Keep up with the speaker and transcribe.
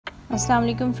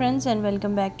Assalamu alaikum friends, and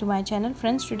welcome back to my channel.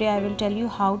 Friends, today I will tell you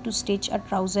how to stitch a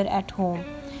trouser at home.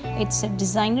 It's a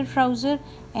designer trouser,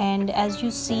 and as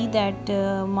you see that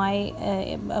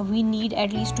we need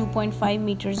at least 2.5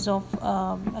 meters of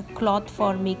cloth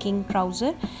for making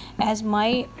trouser. As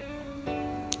my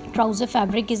trouser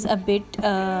fabric is a bit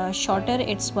shorter,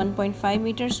 it's 1.5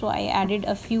 meters, so I added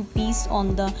a few pieces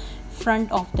on the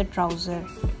front of the trouser.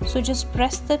 So just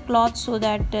press the cloth so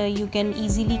that you can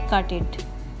easily cut it.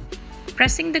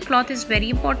 Pressing the cloth is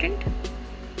very important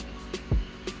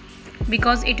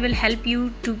because it will help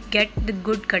you to get the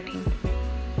good cutting.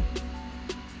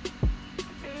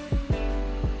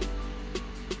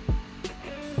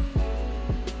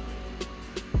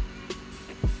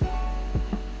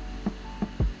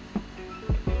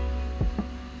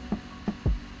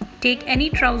 Take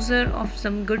any trouser of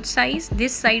some good size.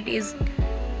 This side is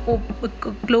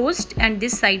closed and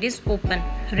this side is open.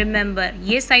 Remember,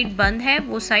 ये side बंद है,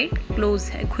 वो side close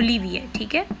है, खुली हुई है,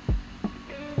 ठीक है?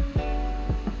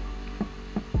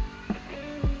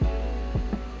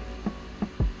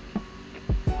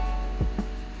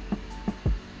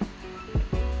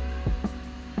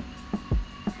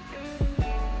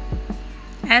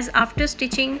 As after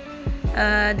stitching,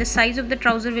 the size of the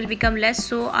trouser will become less,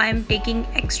 so I am taking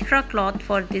extra cloth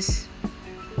for this.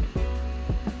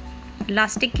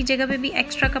 Elastic की जगह पे भी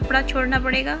एक्स्ट्रा कपड़ा छोड़ना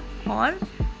पड़ेगा और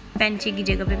पेंचे की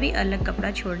जगह पे भी अलग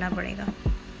कपड़ा छोड़ना पड़ेगा.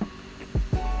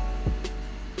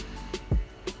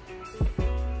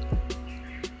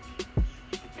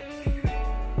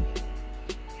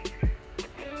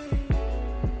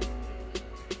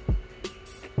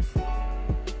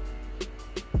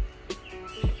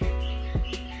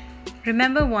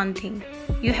 Remember one thing,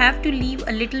 you have to leave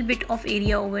a little bit of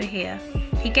area over here.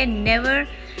 You can never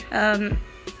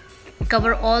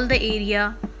cover all the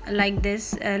area like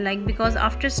this, because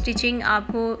after stitching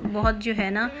आपको बहुत जो है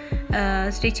ना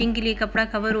स्टिचिंग के लिए कपड़ा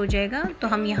कवर हो जाएगा, तो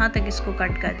हम यहाँ तक इसको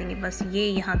कट कर देंगे. बस ये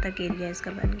यहाँ तक एरिया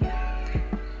इसका बन गया,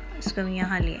 इसको हम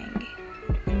यहाँ ले आएंगे.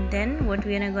 And then what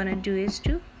we are gonna do is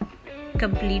to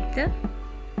complete the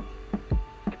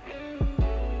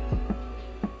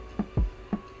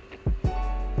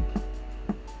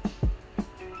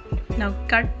now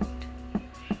cut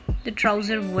the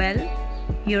trouser well.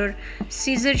 Your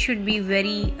scissor should be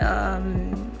very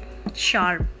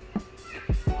sharp.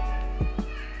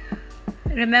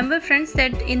 Remember friends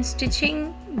that in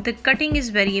stitching the cutting is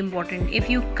very important. If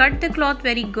you cut the cloth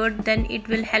very good, then it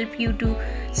will help you to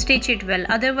stitch it well.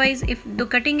 Otherwise, if the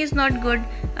cutting is not good,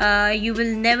 you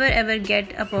will never ever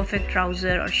get a perfect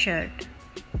trouser or shirt.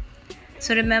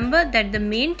 So remember that the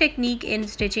main technique in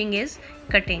stitching is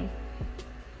cutting.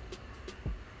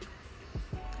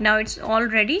 Now it's all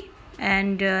ready,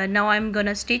 and now I'm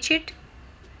gonna stitch it.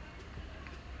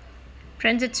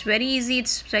 Friends, it's very easy.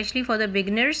 It's especially for the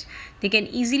beginners. They can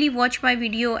easily watch my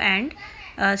video and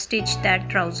stitch that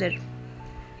trouser.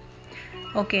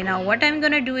 Okay, now what I'm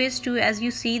gonna do is to, as you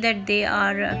see that they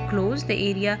are closed, the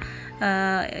area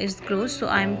is closed, so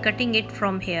I'm cutting it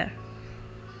from here.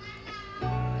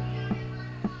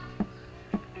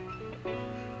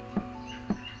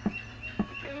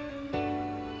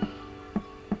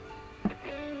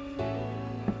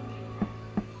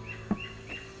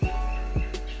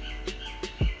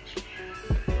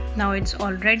 Now it's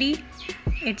all ready.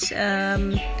 It's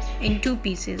in two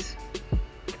pieces.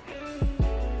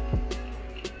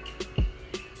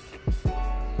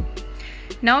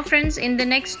 Now friends, in the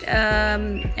next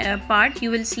part you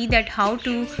will see that how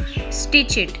to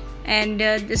stitch it, and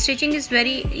the stitching is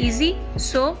very easy.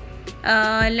 So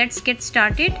let's get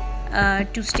started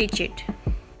to stitch it.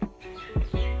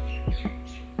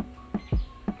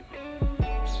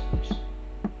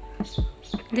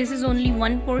 This is only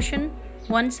one portion,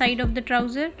 one side of the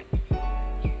trouser.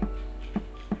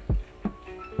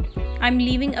 I'm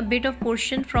leaving a bit of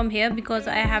portion from here because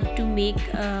I have to make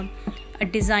a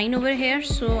design over here,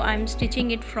 so I'm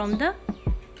stitching it from the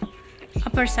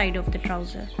upper side of the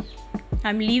trouser.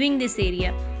 I'm leaving this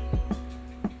area.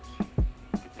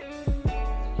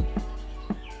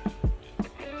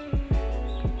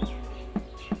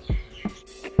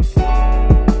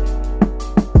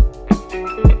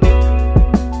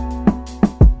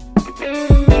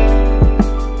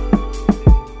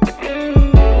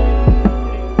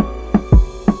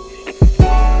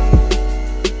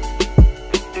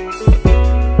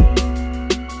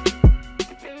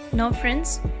 Now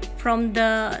friends, from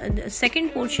the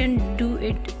second portion do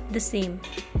it the same.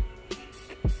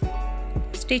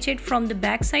 Stitch it from the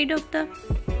back side of the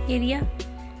area.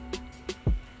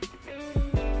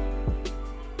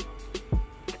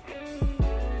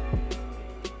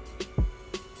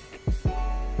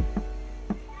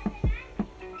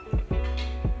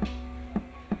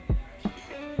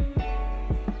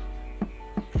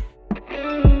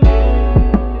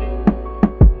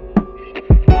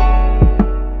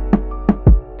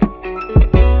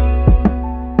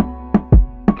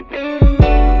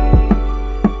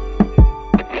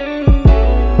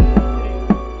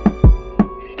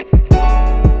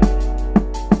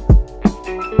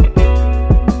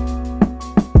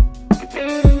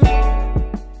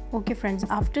 friends,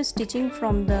 after stitching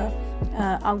from the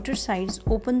outer sides,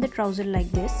 open the trouser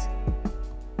like this.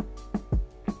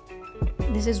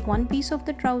 This is one piece of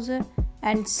the trouser,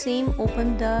 and same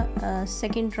open the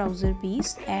second trouser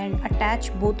piece and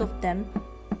attach both of them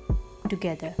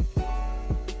together.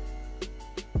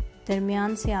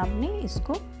 दरमियान से आपने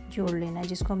इसको जोड़ लेना है,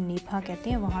 जिसको हम Nipah कहते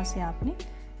हैं, वहाँ से आपने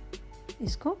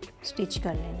इसको स्टिच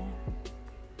कर लेना है।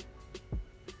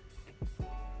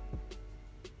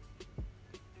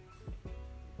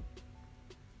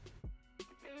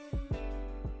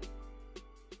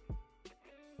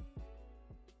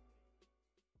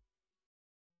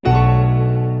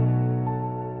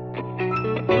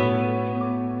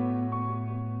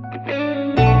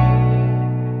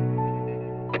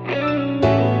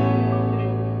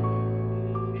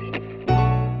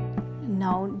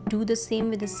 Now do the same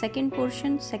with the second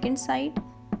portion, second side.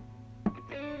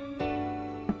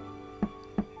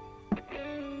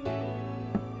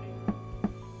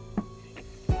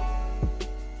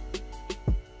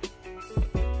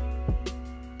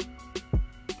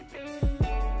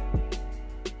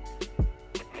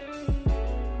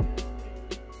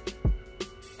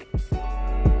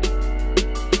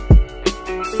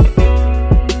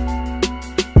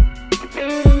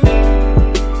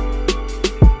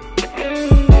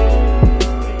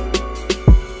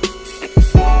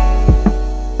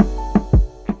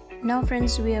 Now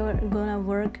friends, we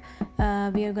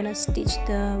are gonna stitch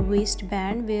the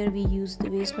waistband, where we use the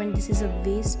waistband. This is a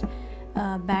waist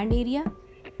band area.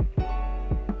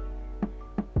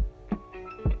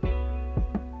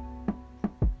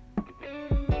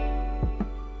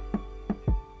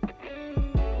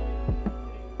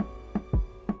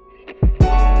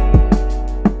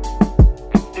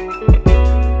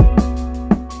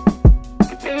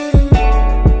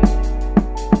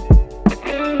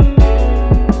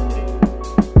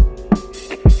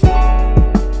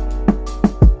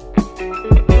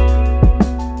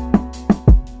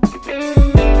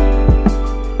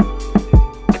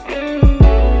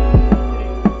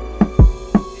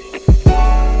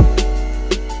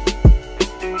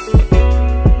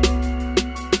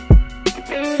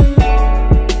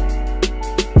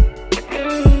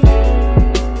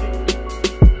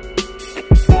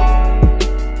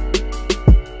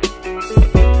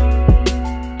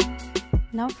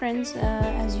 Now friends,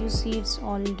 as you see, it's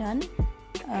all done.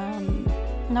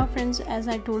 Now friends, as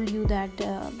I told you that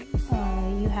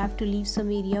you have to leave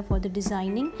some area for the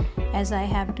designing, as I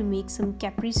have to make some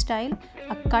capri style,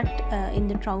 a cut in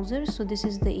the trouser. So this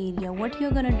is the area. What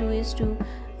you're gonna do is to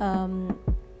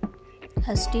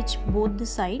stitch both the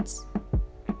sides.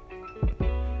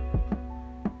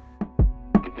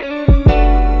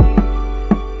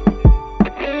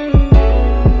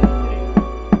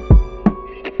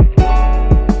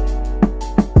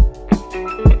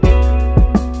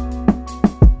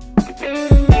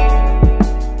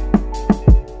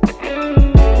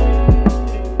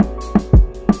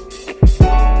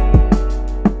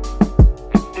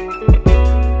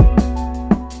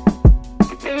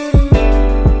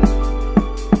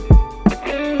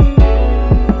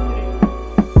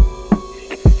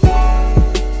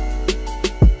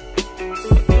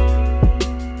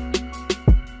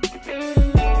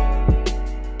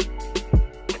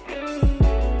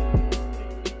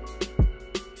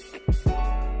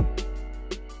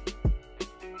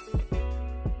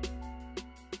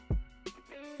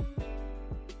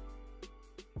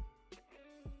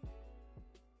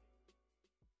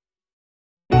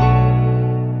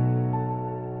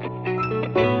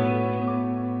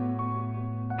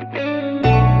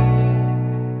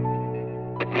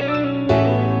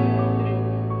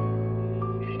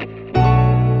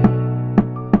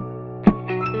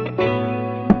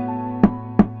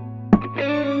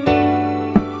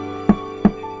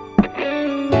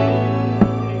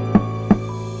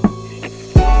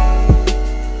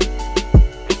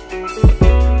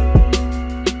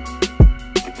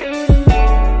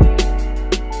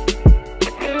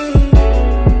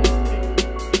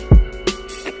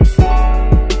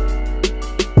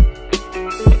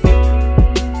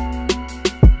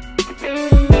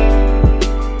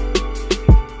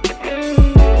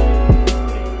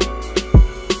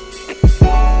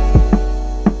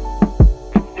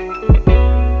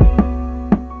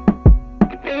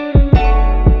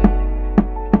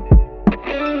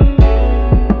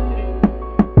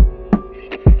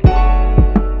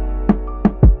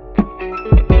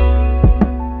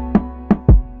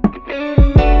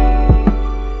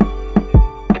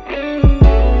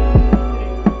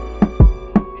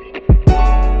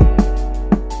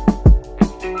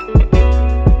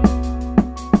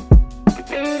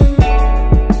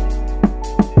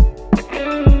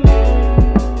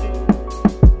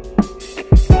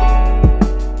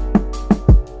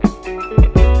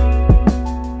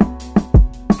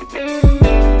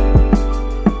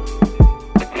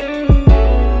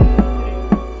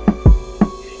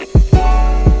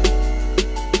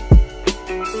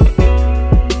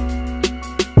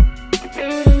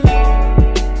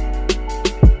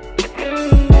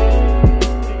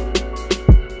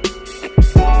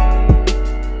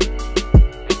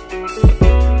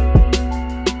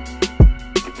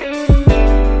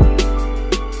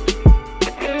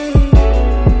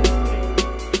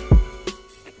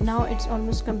 it's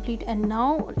almost complete. And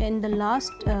now in the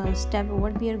last step,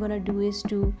 what we are gonna do is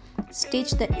to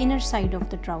stitch the inner side of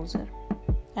the trouser.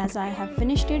 As I have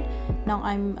finished it, now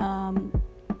I'm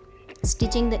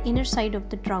stitching the inner side of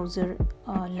the trouser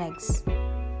legs.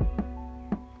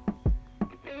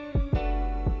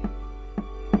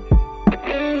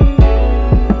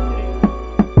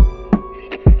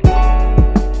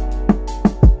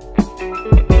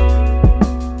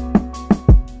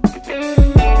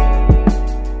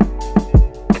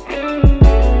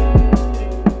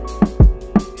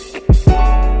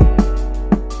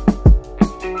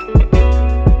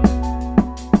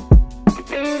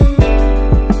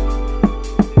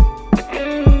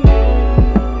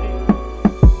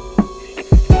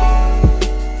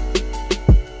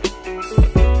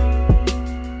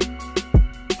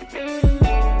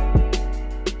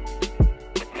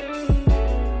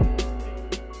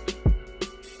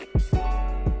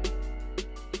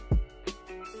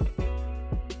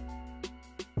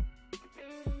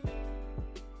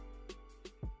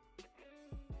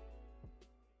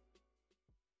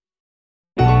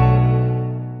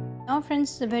 Now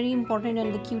friends, the very important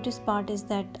and the cutest part is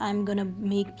that I'm gonna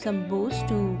make some bows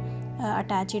to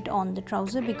attach it on the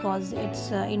trouser, because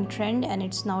it's in trend and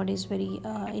it's nowadays very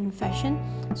in fashion.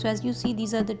 So as you see,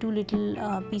 these are the two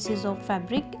little pieces of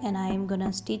fabric, and I am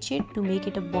gonna stitch it to make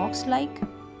it a box like.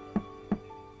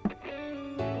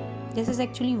 This is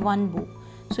actually one bow,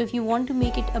 so if you want to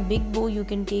make it a big bow, you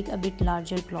can take a bit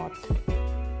larger cloth.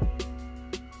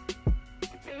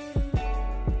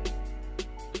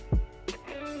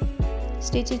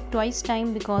 Stitch it twice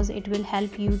time because it will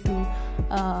help you to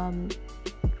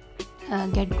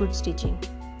get good stitching.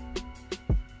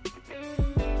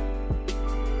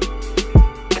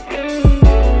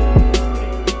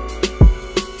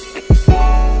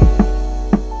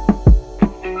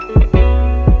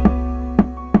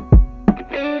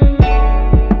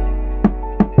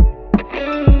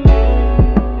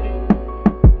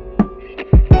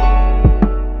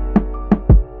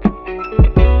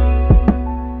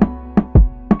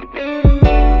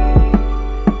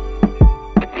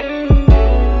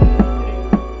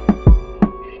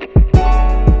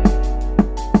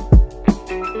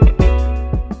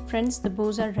 Friends, the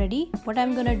bows are ready. What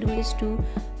I'm gonna do is to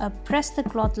press the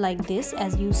cloth like this,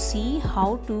 as you see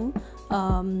how to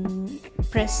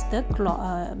press the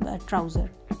trouser.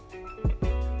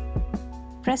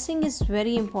 Pressing is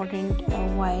very important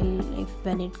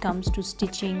when it comes to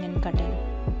stitching and cutting.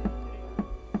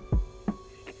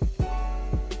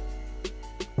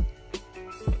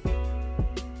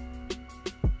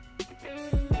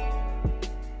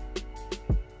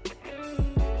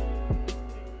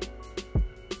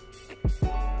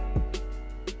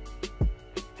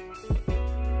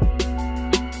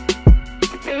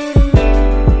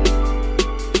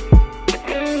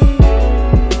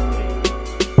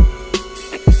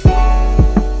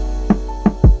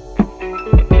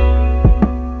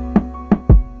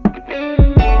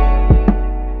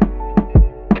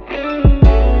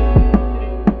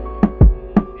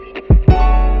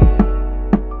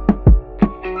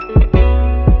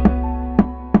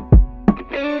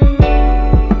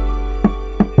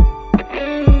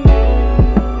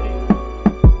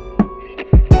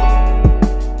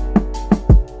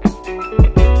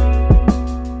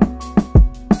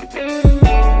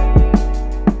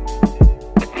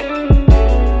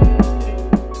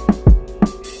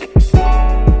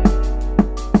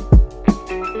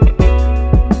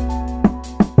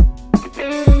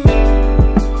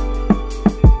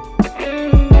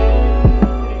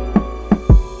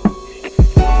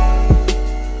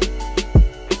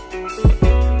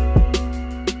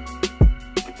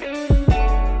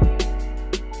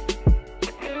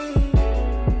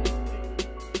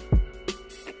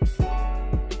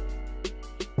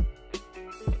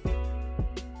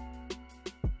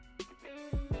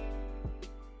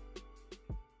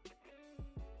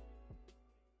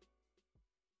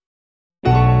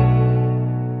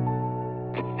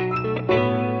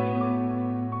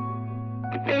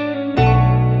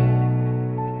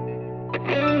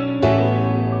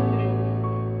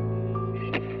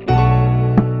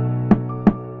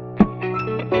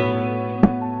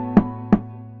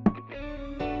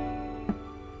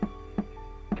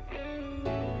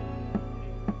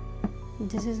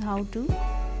 This is how to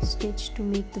stitch to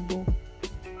make the bow.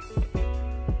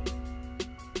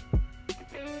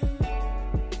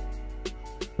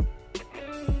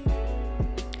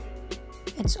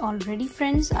 It's all ready,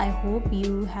 friends. I hope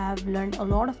you have learned a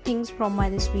lot of things from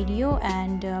this video,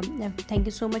 and thank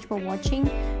you so much for watching.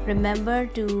 Remember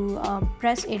to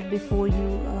press it before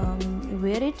you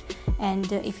wear it,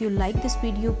 And if you like this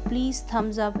video, please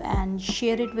thumbs up and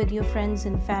share it with your friends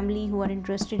and family who are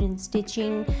interested in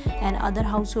stitching and other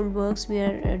household works. We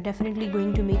are definitely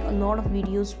going to make a lot of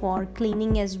videos for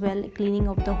cleaning as well, cleaning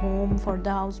of the home for the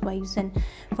housewives, and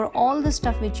for all the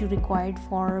stuff which you required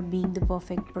for being the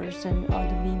perfect person or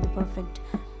being the perfect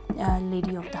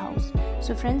lady of the house.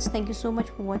 So friends, thank you so much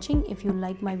for watching. If you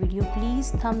like my video, please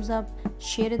thumbs up,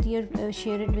 share it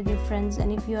with your friends,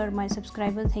 and if you are my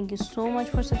subscriber, thank you so much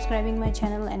for subscribing my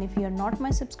channel. And if you are not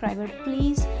my subscriber,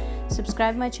 please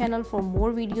subscribe my channel for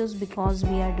more videos, because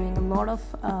we are doing a lot of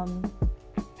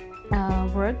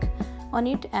work on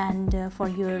it, and for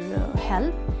your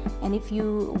help. And if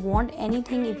you want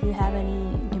anything, if you have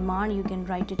any demand, you can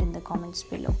write it in the comments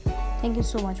below. Thank you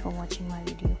so much for watching my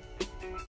video.